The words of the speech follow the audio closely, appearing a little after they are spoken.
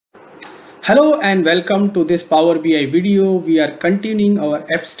Hello and welcome to this Power BI video. We are continuing our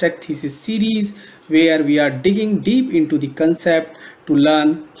abstract thesis series where we are digging deep into the concept to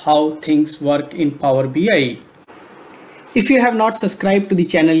learn how things work in Power BI. If you have not subscribed to the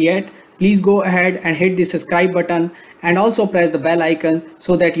channel yet, please go ahead and hit the subscribe button and also press the bell icon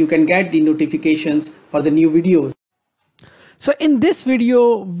so that you can get the notifications for the new videos. So in this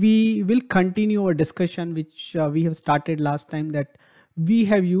video, we will continue our discussion which we have started last time, that we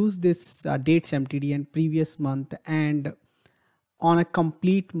have used this DATESMTD and previous month, and on a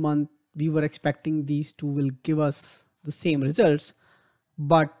complete month, we were expecting these two will give us the same results.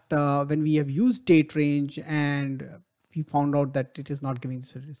 But when we have used date range and we found out that it is not giving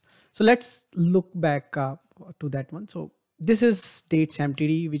this results. So let's look back to that one. So this is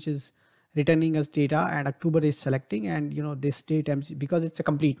DATESMTD, which is returning us data, and October is selecting, and this date because it's a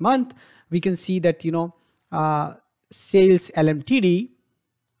complete month, we can see that sales LMTD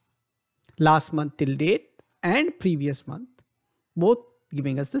last month till date and previous month both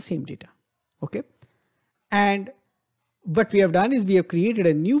giving us the same data. Okay, and what we have done is we have created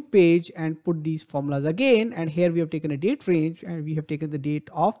a new page and put these formulas again, and here we have taken a date range and we have taken the date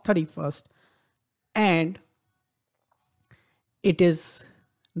of 31st, and it is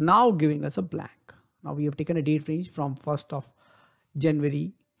now giving us a blank. Now we have taken a date range from 1st of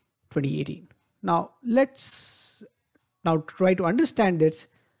January 2018. Now let's try to understand this.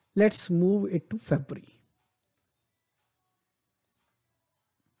 Let's move it to February.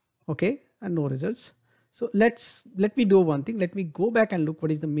 Okay, and no results. So let me do one thing. Let me go back and look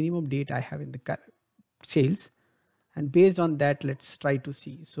what is the minimum date I have in the sales, and based on that, let's try to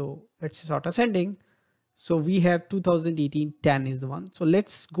see. So let's sort ascending. So we have 2018 10 is the one. So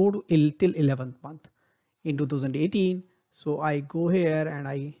let's go to till 11th month in 2018. So I go here and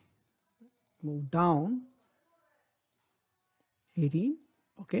I move down 18.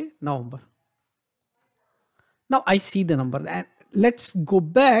 Okay, November. Now I see the number, and let's go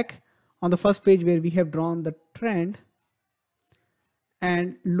back on the first page where we have drawn the trend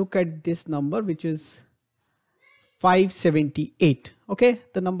and look at this number, which is 578. Okay,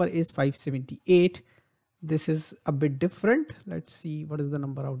 the number is 578. This is a bit different. Let's see what is the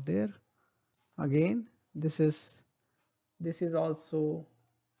number out there. Again, this is also,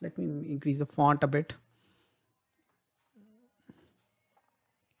 let me increase the font a bit,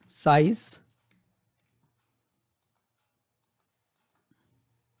 size.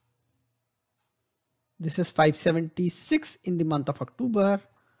 This is 576 in the month of October,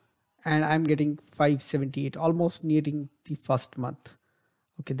 and I'm getting 578, almost nearing the first month.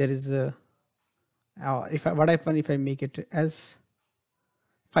 Okay, there is a what happens if I make it as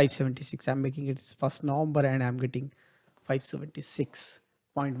 576? I'm making it as 1st November and I'm getting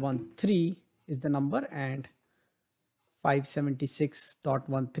 576.13 is the number, and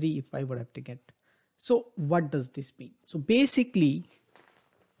 576.13 if I would have to get. So what does this mean? So basically,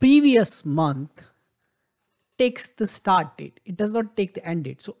 previous month takes the start date. It does not take the end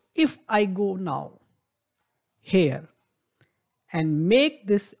date. So if I go now here and make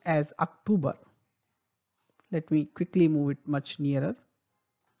this as October, let me quickly move it much nearer.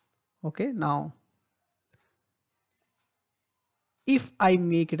 Okay, now if I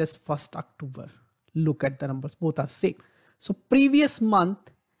make it as 1st October, look at the numbers, both are same. So previous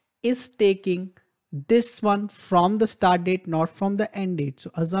month is taking this one from the start date, not from the end date. So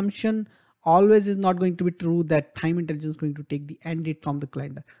assumption always is not going to be true that time intelligence is going to take the end date from the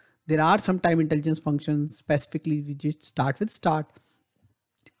calendar. There are some time intelligence functions specifically which start with start,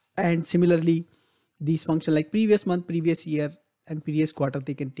 and similarly these functions like previous month, previous year and previous quarter,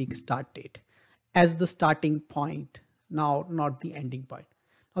 they can take start date as the starting point, now not the ending point.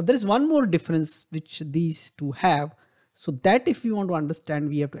 Now there is one more difference which these two have, so that if you want to understand,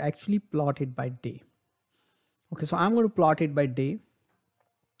 we have to actually plot it by day. Okay, so I'm going to plot it by day,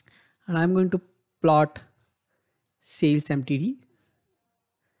 and I'm going to plot sales MTD,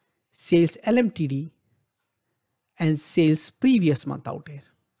 sales LMTD and sales previous month out here.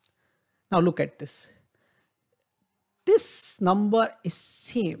 Now look at this. This number is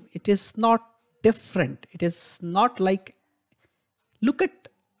same. It is not different. It is not like, look at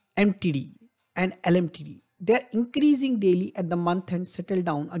MTD and LMTD. They are increasing daily at the month end, settle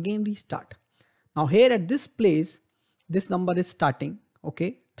down, again restart. Now here at this place, this number is starting.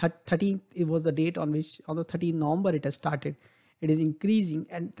 Okay, 13th, it was the date on which on the 13th November it has started. It is increasing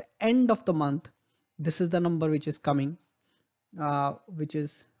at the end of the month. This is the number which is coming, which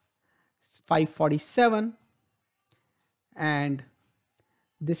is 547, and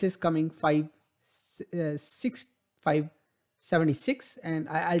this is coming 576, and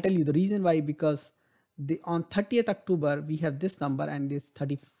I'll tell you the reason why, because on 30th October we have this number, and this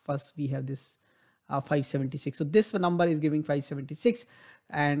 31st we have this 576. So this number is giving 576,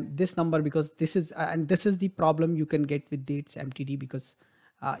 and this number, because this is and this is the problem you can get with DATESMTD, because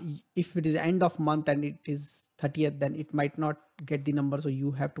if it is end of month and it is 30th, then it might not get the number, so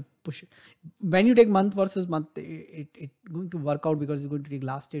you have to push it. When you take month versus month, it going to work out because it's going to take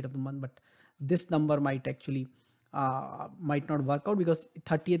last date of the month, but this number might actually might not work out because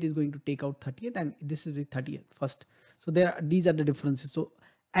 30th is going to take out 30th, and this is the 30th first. So these are the differences. So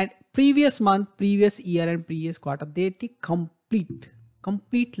and previous month, previous year, and previous quarter, they take complete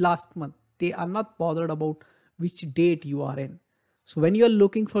last month. They are not bothered about which date you are in. So when you are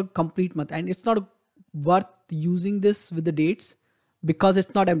looking for complete month, and it's not worth using this with the dates because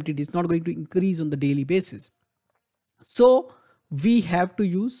it's not MTD, it's not going to increase on the daily basis. So we have to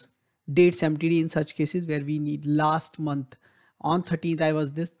use DATESMTD in such cases where we need last month. On 13th I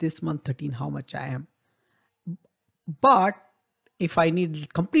was this month 13 how much I am. But if I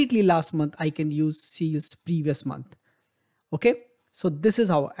need completely last month, I can use sales previous month. Okay, so this is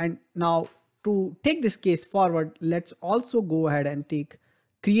how. And now to take this case forward, let's also go ahead and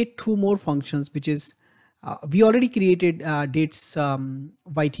create two more functions, which is we already created DATESYTD.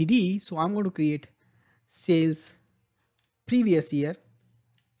 So I'm going to create sales previous year,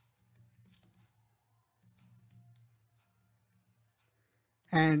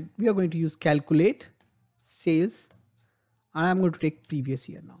 and we are going to use calculate sales, and I'm going to take previous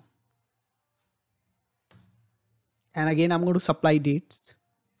year now. And again, I'm going to supply dates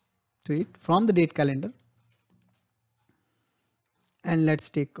to it from the date calendar. And let's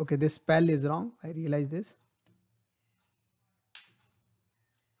take, okay, this spell is wrong. I realize this.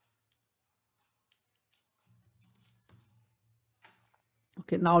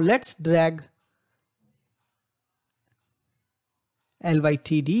 Okay, now let's drag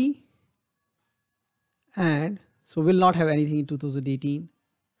LYTD, and so we'll not have anything in 2018,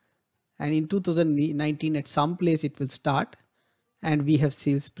 and in 2019 at some place it will start, and we have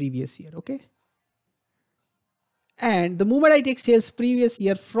sales previous year. Okay, and the moment I take sales previous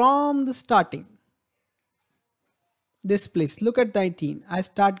year from the starting, this place, look at 19, I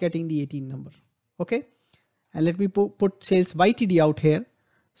start getting the 18 number. Okay, and let me put sales YTD out here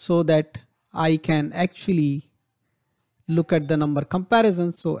so that I can actually look at the number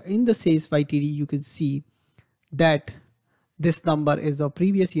comparison. So in the sales YTD, you can see that this number is a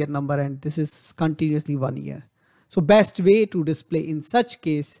previous year number, and this is continuously 1 year. So best way to display in such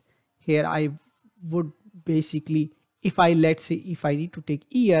case, here I would basically, if I, let's say if I need to take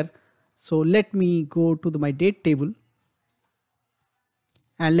year, so let me go to my date table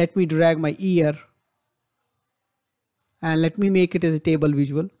and let me drag my year and let me make it as a table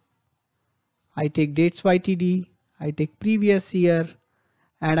visual. I take dates YTD, I take previous year,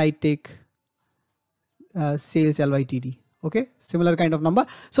 and I take sales LYTD. Okay, similar kind of number.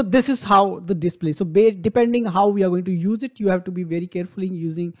 So this is how the display. So depending how we are going to use it, you have to be very careful in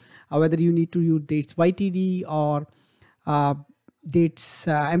using whether you need to use dates YTD or dates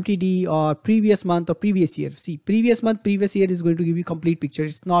MTD or previous month or previous year. See, previous month, previous year is going to give you complete picture.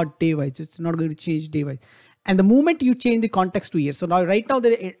 It's not day wise. It's not going to change day wise. And the moment you change the context to year, so now right now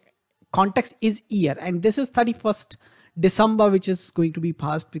the context is year, and this is 31st December, which is going to be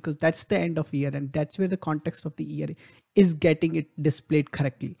passed because that's the end of year, and that's where the context of the year is getting it displayed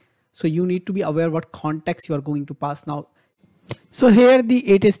correctly. So you need to be aware what context you are going to pass now. So here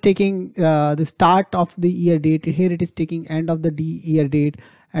it is taking the start of the year date, here it is taking end of the year date,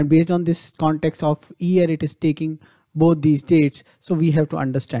 and based on this context of year it is taking both these dates. So we have to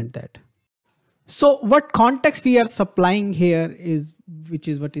understand that. So what context we are supplying here is, which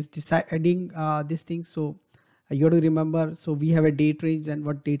is what is deciding this thing. So you have to remember, so we have a date range, and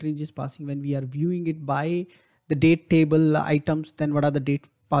what date range is passing when we are viewing it by the date table items, then what are the date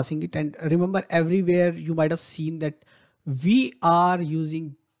passing it. And remember, everywhere you might have seen that we are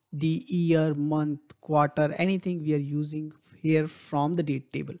using the year, month, quarter, anything we are using here from the date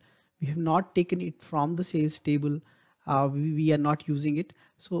table. We have not taken it from the sales table. We are not using it.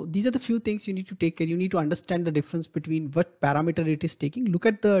 So these are the few things you need to take care. You need to understand the difference between what parameter it is taking. Look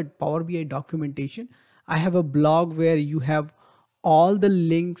at the Power BI documentation. I have a blog where you have all the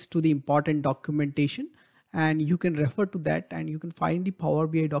links to the important documentation, and you can refer to that and you can find the Power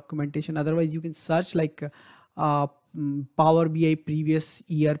BI documentation. Otherwise you can search like Power BI previous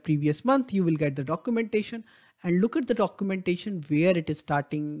year, previous month, you will get the documentation, and look at the documentation where it is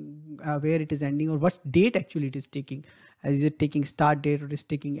starting, where it is ending, or what date actually it is taking. Is it taking start date or is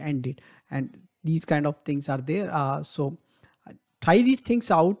taking end date? And these kind of things are there. So try these things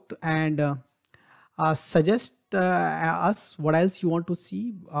out and suggest us what else you want to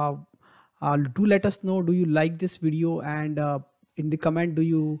see. Do let us know, do you like this video, and in the comment do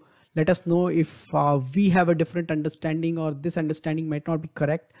you let us know if we have a different understanding or this understanding might not be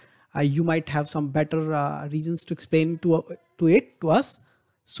correct. You might have some better reasons to explain to us.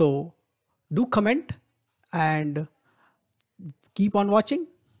 So do comment and keep on watching.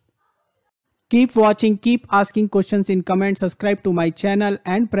 Keep watching, keep asking questions in comments, subscribe to my channel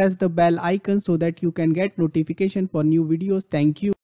and press the bell icon so that you can get notification for new videos. Thank you.